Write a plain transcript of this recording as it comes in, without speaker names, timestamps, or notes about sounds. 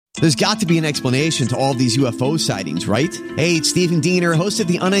There's got to be an explanation to all these UFO sightings, right? Hey, it's Stephen Diener, host of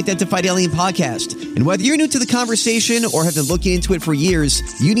the Unidentified Alien Podcast. And whether you're new to the conversation or have been looking into it for years,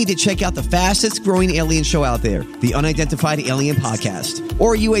 you need to check out the fastest growing alien show out there, the Unidentified Alien Podcast,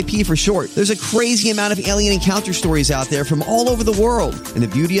 or UAP for short. There's a crazy amount of alien encounter stories out there from all over the world. And the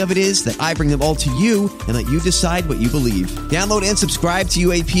beauty of it is that I bring them all to you and let you decide what you believe. Download and subscribe to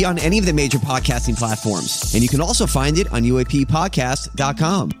UAP on any of the major podcasting platforms. And you can also find it on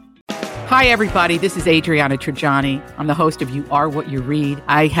UAPpodcast.com. Hi, everybody. This is Adriana Trajani. I'm the host of You Are What You Read.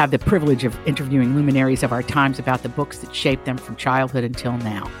 I have the privilege of interviewing luminaries of our times about the books that shaped them from childhood until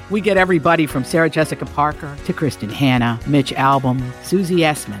now. We get everybody from Sarah Jessica Parker to Kristen Hanna, Mitch Albom, Susie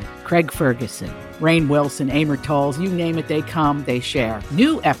Essman, Craig Ferguson, Rainn Wilson, Amor Tolls, you name it, they come, they share.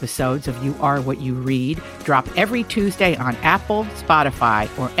 New episodes of You Are What You Read drop every Tuesday on Apple, Spotify,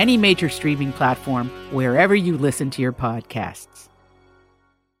 or any major streaming platform wherever you listen to your podcasts.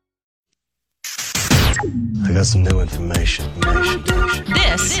 I got some new information.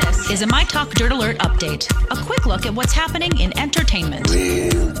 This is a My Talk Dirt Alert update. A quick look at what's happening in entertainment.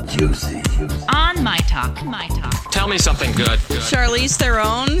 Real juicy. On My Talk. Tell me something good. Charlize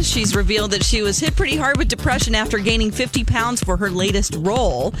Theron, she's revealed that she was hit pretty hard with depression after gaining 50 pounds for her latest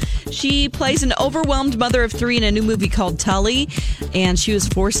role. She plays an overwhelmed mother of 3 in a new movie called Tully, and she was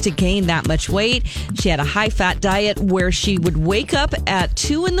forced to gain that much weight. She had a high-fat diet where she would wake up at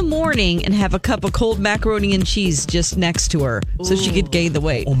 2 in the morning and have a cup of cold macaroni and cheese just next to her so she could gain the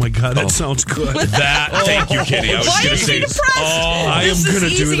weight. Oh my God, that sounds good. Thank you, Kitty. I was Why going to is she say. depressed? I am going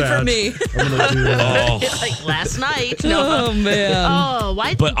to do that. For me. I'm going to do that. Like last night. No. Oh, man. Oh,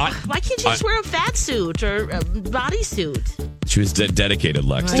 why can't you just I- wear a fat suit or a bodysuit? She was dedicated,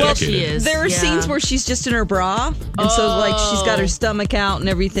 Lex. Well, Dedicated. she is. There are scenes where she's just in her bra, and so like she's got her stomach out and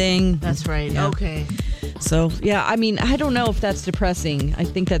everything. That's right. Yeah. Okay. So yeah, I mean, I don't know if that's depressing. I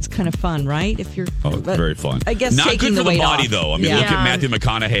think that's kind of fun, right? If you're, It's very fun. I guess not taking good for the weight body off. though. I mean, Yeah. look at Matthew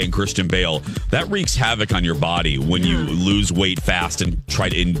McConaughey and Christian Bale. That wreaks havoc on your body when you lose weight fast and try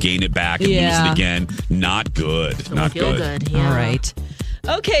to gain it back and lose it again. Not good. Not feel good. Yeah. All right.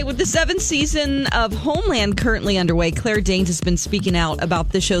 Okay, with the 7th season of Homeland currently underway, Claire Danes has been speaking out about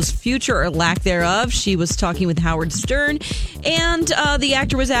the show's future or lack thereof. She was talking with Howard Stern, and the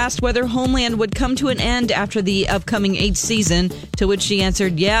actor was asked whether Homeland would come to an end after the upcoming 8th season, to which she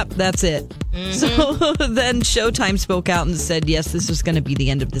answered, yep, that's it. Mm-hmm. So then Showtime spoke out and said, yes, this was going to be the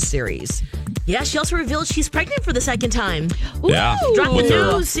end of the series. Yeah, she also revealed she's pregnant for the second time. Yeah. Dropped the With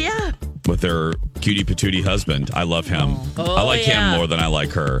her- news, yeah. With her cutie patootie husband. I love him. I like him more than I like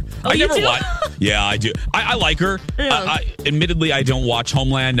her. I you never do? watch. Yeah, I do. I like her. Admittedly, I don't watch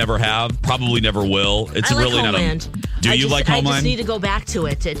Homeland. Never have. Probably never will. It's I like really Homeland. not a. Do you like Homeland? I just need to go back to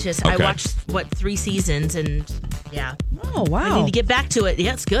it. I Okay. watched 3 seasons and yeah. Oh, wow. I need to get back to it.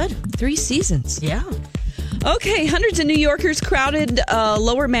 Yeah, it's good. 3 seasons. Yeah. Okay, hundreds of New Yorkers crowded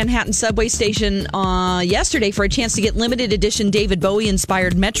Lower Manhattan subway station yesterday for a chance to get limited edition David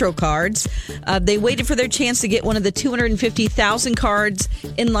Bowie-inspired Metro cards. They waited for their chance to get one of the 250,000 cards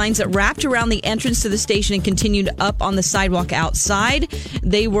in lines that wrapped around the entrance to the station and continued up on the sidewalk outside.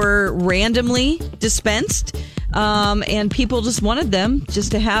 They were randomly dispensed, and people just wanted them just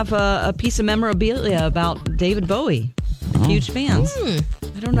to have a piece of memorabilia about David Bowie. Huge fans.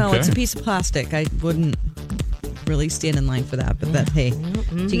 I don't know. Okay. It's a piece of plastic. I wouldn't really stand in line for that, but that, hey,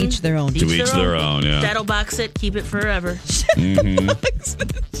 to each their own. To each their own, yeah. Shadow box it, keep it forever.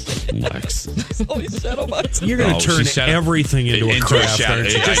 Lex. Always shadow box. You're going to turn everything into a craft. shadow.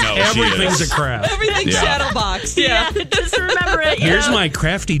 aren't you? I Just know, she everything's is. a craft. Everything's Yeah. shadow box. Yeah, just remember it. Here's my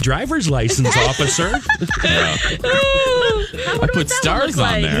crafty driver's license, officer. Yeah. I put stars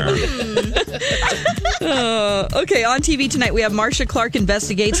on there. Okay, on TV tonight we have Marcia Clark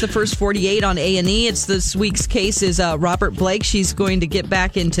investigates the first 48 on A&E. It's this week's case is Robert Blake. She's going to get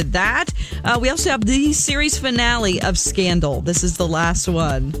back into that. We also have the series finale of Scandal. This is the last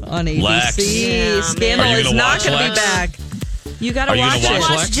one on ABC. Lex. Yeah, Scandal man. Are you is gonna not watch, going to be Lex? back. You got to Are you watch gonna it. watch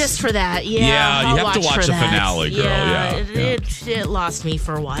I'll Lex? watch just for that. Yeah, Yeah, you I'll have to watch for the that. finale, girl. Yeah. It lost me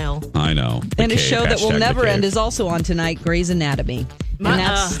for a while. I know. The And a cave. show that will Hashtag never the end cave. is also on tonight, Grey's Anatomy. And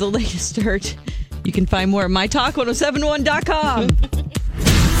that's the latest dirt. You can find more at mytalk1071.com.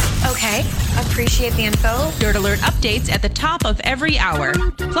 Okay, appreciate the info. Dirt Alert updates at the top of every hour.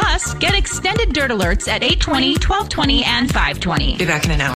 Plus, get extended Dirt Alerts at 8:20, 12:20, and 5:20. Be back in an hour.